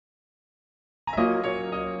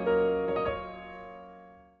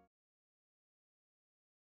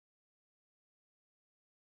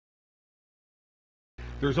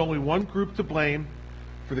There's only one group to blame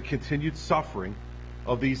for the continued suffering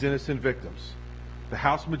of these innocent victims: the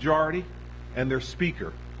House majority and their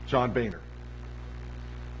Speaker, John Boehner.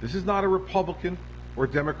 This is not a Republican or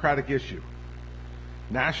Democratic issue.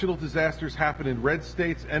 National disasters happen in red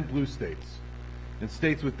states and blue states, in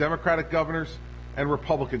states with Democratic governors and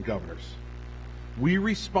Republican governors. We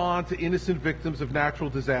respond to innocent victims of natural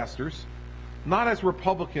disasters, not as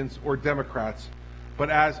Republicans or Democrats, but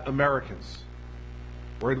as Americans.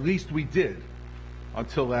 Or at least we did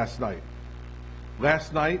until last night.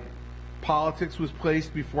 Last night, politics was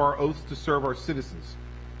placed before our oaths to serve our citizens.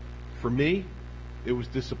 For me, it was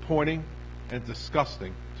disappointing and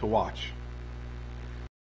disgusting to watch.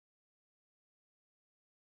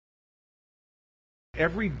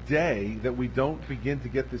 Every day that we don't begin to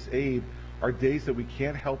get this aid are days that we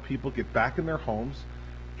can't help people get back in their homes,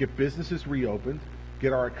 get businesses reopened,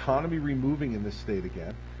 get our economy removing in this state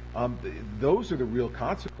again. Those are the real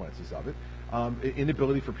consequences of it.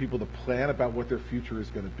 Inability for people to plan about what their future is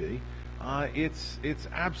going to be. It's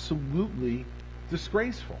absolutely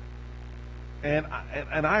disgraceful. And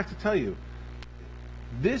I have to tell you,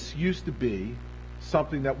 this used to be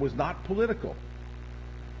something that was not political.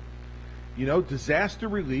 You know, disaster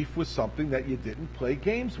relief was something that you didn't play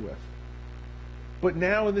games with. But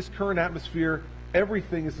now in this current atmosphere,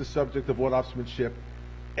 everything is the subject of one-upsmanship.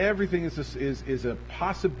 Everything is a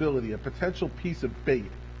possibility, a potential piece of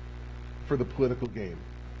bait for the political game.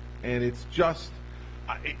 And it's just,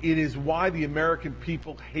 it is why the American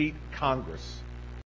people hate Congress.